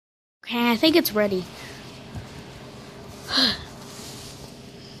Okay, I think it's ready.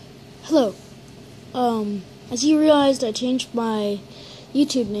 Hello. As you realized, I changed my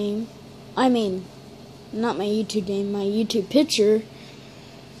YouTube name. I mean, not my YouTube name, my YouTube picture.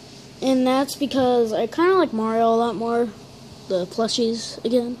 And that's because I kind of like Mario a lot more. The plushies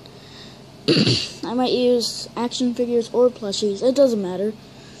again. I might use action figures or plushies. It doesn't matter.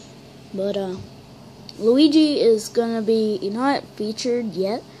 But, Luigi is gonna be not featured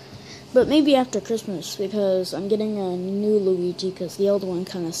yet. But maybe after Christmas, because I'm getting a new Luigi, because the old one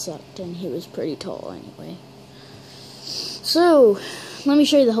kind of sucked, and he was pretty tall anyway. So, let me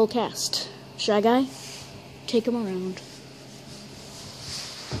show you the whole cast. Shy Guy, take him around.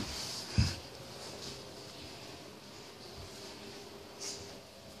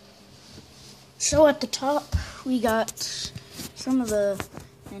 So at the top, we got some of the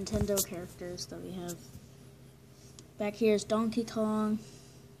Nintendo characters that we have. Back here is Donkey Kong.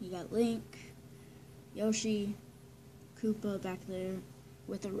 You got Link, Yoshi, Koopa back there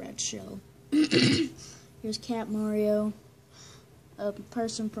with a red shell. Here's Cat Mario, a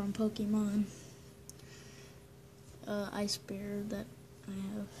person from Pokemon, Ice Bear that I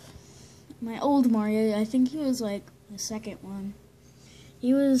have. My old Mario, I think he was like the second one.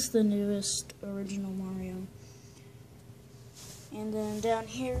 He was the newest original Mario. And then down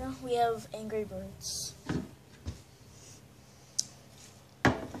here we have Angry Birds.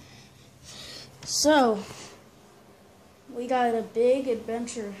 So, we got a big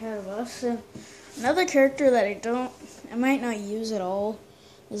adventure ahead of us. And another character that I might not use at all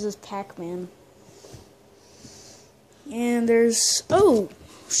is this Pac-Man. And there's, oh,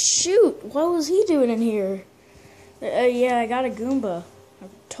 shoot, what was he doing in here? Yeah, I got a Goomba. I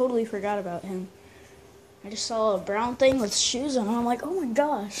totally forgot about him. I just saw a brown thing with shoes on, and I'm like, oh my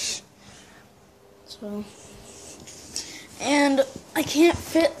gosh. So, and I can't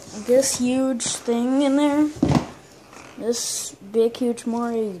fit this huge thing in there. This big, huge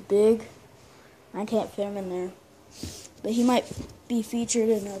Mario is big. I can't fit him in there. But he might be featured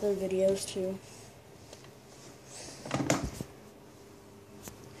in other videos too.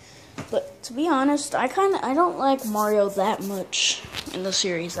 But to be honest, I don't like Mario that much in the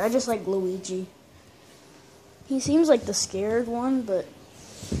series. I just like Luigi. He seems like the scared one, but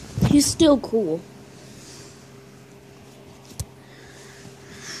he's still cool.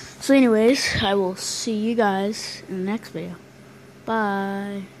 So anyways, I will see you guys in the next video.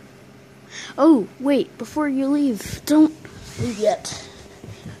 Bye. Oh, wait, before you leave, don't leave yet.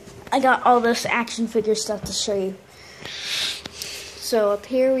 I got all this action figure stuff to show you. So up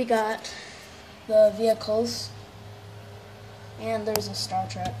here we got the vehicles, and there's a Star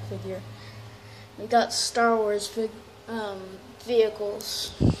Trek figure. We got Star Wars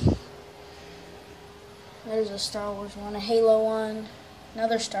vehicles. There's a Star Wars one, a Halo one,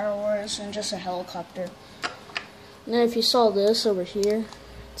 another Star Wars, and just a helicopter. And then if you saw this over here,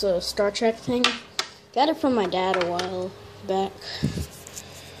 it's a Star Trek thing. Got it from my dad a while back.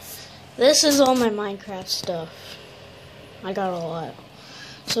 This is all my Minecraft stuff. I got a lot.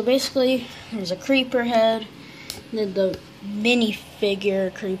 So basically, there's a creeper head, and then the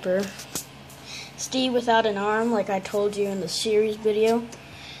minifigure creeper. Steve without an arm, like I told you in the series video.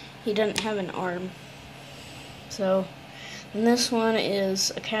 He doesn't have an arm. So, and this one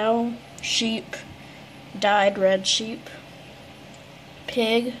is a cow, sheep, dyed red sheep,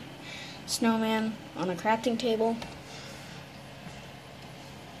 pig, snowman on a crafting table,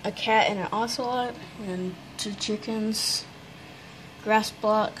 a cat and an ocelot, and 2 chickens, grass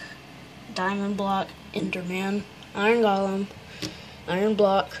block, diamond block, enderman, iron golem, iron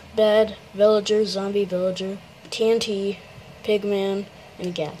block, bed, villager, zombie villager, TNT, pigman,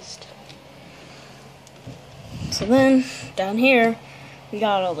 and ghast. So then, down here, we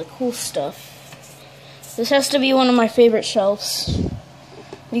got all the cool stuff. This has to be one of my favorite shelves.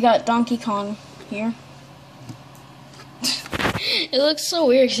 We got Donkey Kong here. It looks so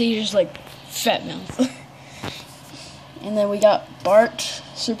weird because he's just like fat mouth. And then we got Bart,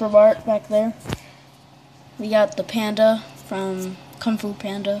 Super Bart back there. We got the panda from Kung Fu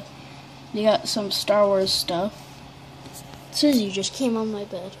Panda. We got some Star Wars stuff. Susie just came on my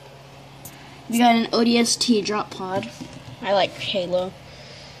bed. We got an ODST drop pod. I like Halo.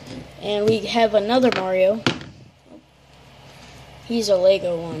 And we have another Mario. He's a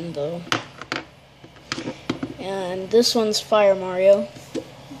Lego one though. And this one's Fire Mario.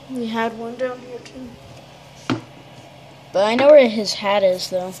 We had one down here too. But I know where his hat is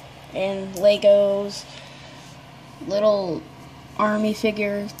though. And Legos, little army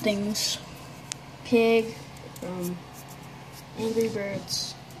figure things, pig from Angry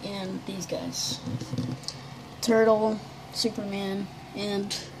Birds, and these guys, Turtle, Superman,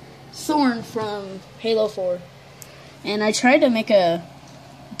 and Thorn from Halo 4. And I tried to make a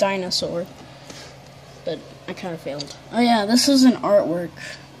dinosaur, but I kind of failed. Oh yeah, this is an artwork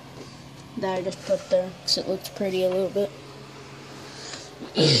that I just put there because it looks pretty a little bit.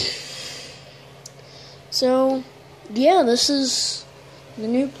 So, yeah, this is the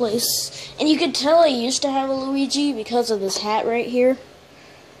new place. And you can tell I used to have a Luigi because of this hat right here.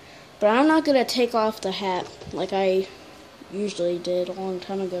 But I'm not going to take off the hat like I usually did a long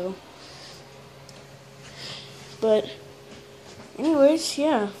time ago. But, anyways,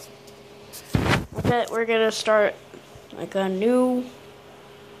 yeah. I bet we're going to start like a new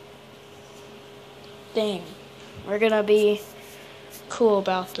thing. We're going to be cool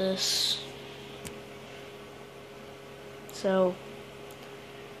about this. So,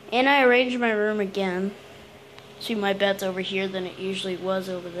 and I arranged my room again. See, my bed's over here than it usually was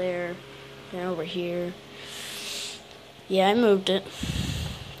over there. And over here. Yeah, I moved it.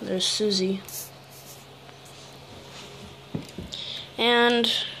 There's Susie.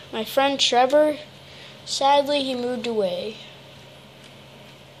 And my friend Trevor, sadly, he moved away.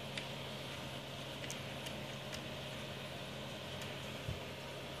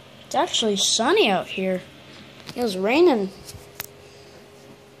 It's actually sunny out here. It was raining.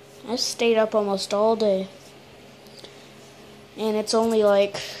 I stayed up almost all day. And it's only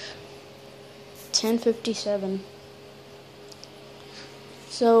like 10:57.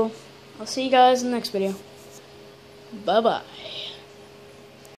 So, I'll see you guys in the next video. Bye-bye.